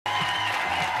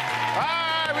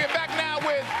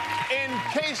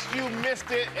case you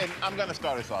missed it, and I'm gonna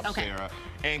start us off, Okay. Sarah.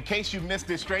 In case you missed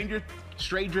it, Stranger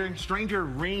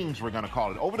Rings, we're gonna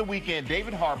call it. Over the weekend,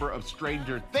 David Harbour of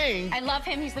Stranger Things. I love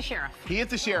him. He's the sheriff. He is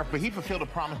the sheriff, but he fulfilled a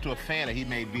promise to a fan that he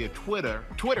made via Twitter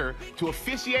to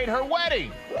officiate her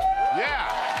wedding. Yeah.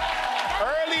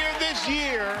 Earlier this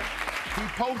year, he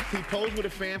posed with a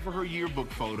fan for her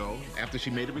yearbook photo after she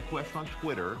made a request on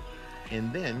Twitter,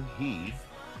 and then he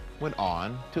went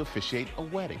on to officiate a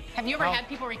wedding. Have you ever had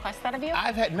people request that of you?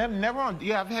 I've had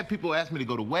I've had people ask me to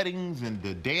go to weddings and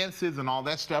the dances and all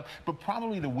that stuff, but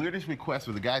probably the weirdest request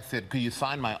was the guy said, "Could you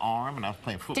sign my arm?" And I was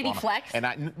playing football. Did he flex?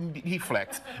 And he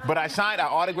flexed, but I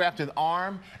autographed his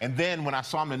arm, and then when I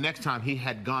saw him the next time, he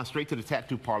had gone straight to the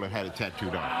tattoo parlor and had it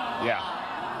tattooed on. Yeah.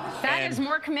 That is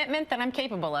more commitment than I'm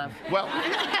capable of. Well,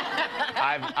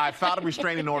 I filed a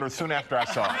restraining order soon after I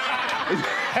saw it. And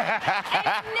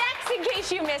next, in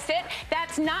case you missed it,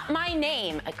 that's not my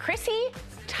name. Chrissy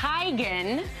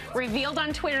Teigen revealed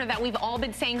on Twitter that we've all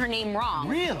been saying her name wrong.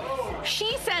 Really?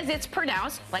 She says it's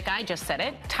pronounced, like I just said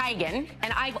it, Teigen,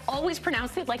 and I've always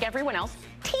pronounced it like everyone else,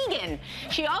 Teigen.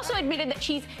 She also admitted that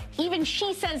she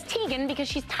says Teigen because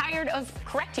she's tired of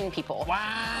correcting people.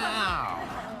 Wow.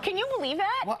 Can you believe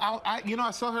that? Well,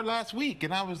 I saw her last week,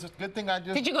 and good thing I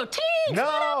just... Did you go, Teague? No,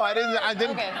 I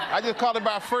didn't. Okay. I just called her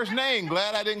by her first name.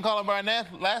 Glad I didn't call her by her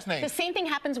last name. The same thing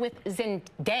happens with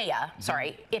Zendaya.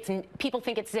 Sorry, people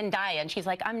think it's Zendaya, and she's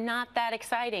like, I'm not that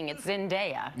exciting. It's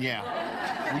Zendaya. Yeah.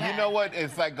 Well, you know what?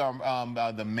 It's like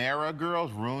the Mara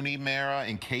girls, Rooney Mara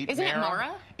and Kate Isn't Mara. it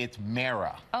Mara? It's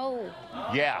Mara. Oh.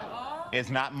 Yeah. It's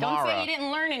not Mara. Don't say you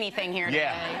didn't learn anything here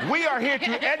today. We are here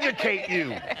to educate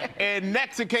you. And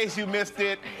next, in case you missed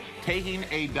it, taking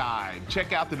a dive.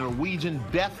 Check out the Norwegian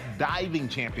Death Diving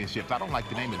Championships. I don't like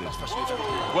the name of this.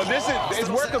 Well, it's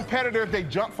where competitors, they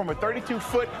jump from a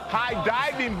 32-foot high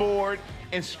diving board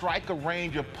and strike a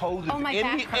range of poses in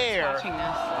the air. Watching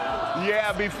this.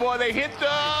 Yeah, before they hit the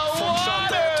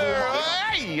water.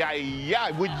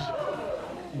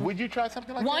 Would you try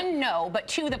something like that? One, no, but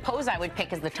two, the pose I would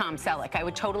pick is the Tom Selleck. I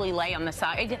would totally lay on the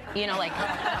side, you know, like,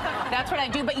 that's what I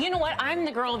do. But you know what? I'm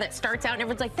the girl that starts out and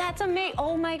everyone's like, that's amazing.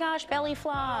 Oh my gosh, belly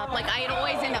flop. Like, I'd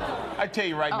always end up. I tell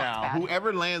you right now,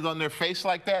 whoever lands on their face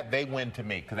like that, they win to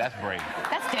me, because that's brave.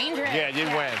 That's dangerous. Yeah, you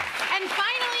win. And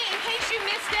finally, in case you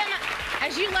missed them,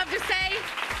 as you love to say,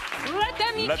 let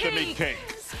them eat cake. Let them eat cake.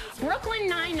 Brooklyn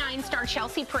Nine-Nine star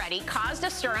Chelsea Peretti caused a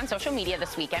stir on social media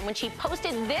this weekend when she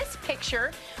posted this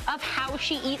picture of how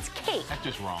she eats cake. That's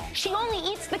just wrong. She only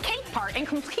eats the cake part and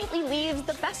completely leaves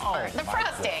the best part, the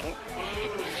frosting.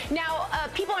 Now,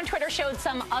 people on Twitter showed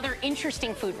some other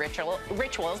interesting food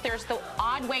rituals. There's the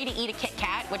odd way to eat a Kit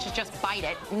Kat, which is just bite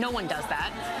it. No one does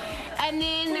that. And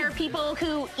then there are people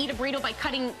who eat a burrito by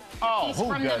cutting a piece from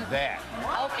them. Who does that?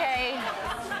 Okay.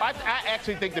 I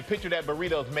actually think the picture of that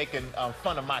burrito is making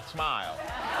fun of my smile.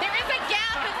 There is a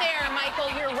gap in there, Michael.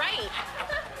 You're right.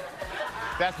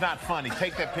 That's not funny.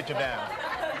 Take that picture down.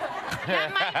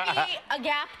 That might be a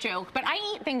gap joke, but I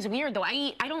eat things weird, though.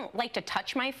 I don't like to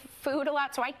touch my food a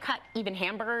lot, so I cut even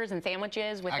hamburgers and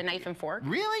sandwiches with a knife and fork.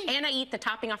 Really? And I eat the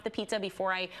topping off the pizza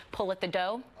before I pull at the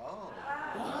dough. Oh.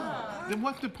 Then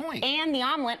what's the point? And the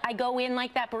omelet, I go in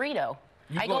like that burrito.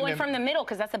 I go in from the middle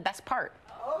because that's the best part.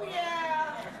 Oh,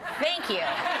 yeah. Thank you.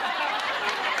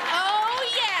 Oh,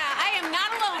 yeah. I am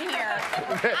not alone here.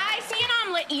 I see an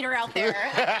omelet eater out there.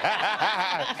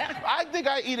 I think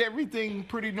I eat everything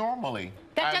pretty normally.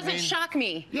 That doesn't shock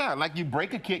me. Yeah, like you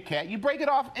break a Kit Kat, you break it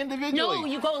off individually. No,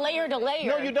 you go layer to layer.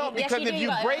 No, you don't, because if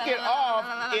you break it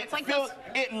off,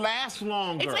 it lasts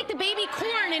longer. It's like the baby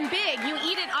corn in Big. You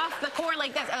eat it off the corn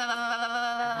like this.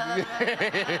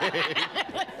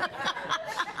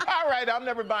 All right, I'm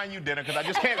never buying you dinner because I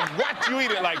just can't watch you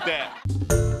eat it like that.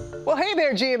 Well, hey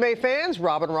there, GMA fans.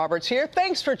 Robin Roberts here.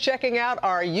 Thanks for checking out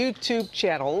our YouTube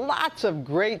channel. Lots of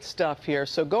great stuff here.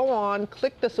 So go on,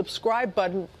 click the subscribe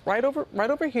button right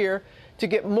over here to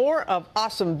get more of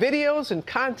awesome videos and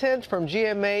content from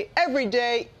GMA every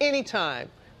day, anytime.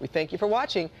 We thank you for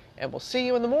watching, and we'll see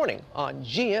you in the morning on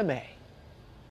GMA.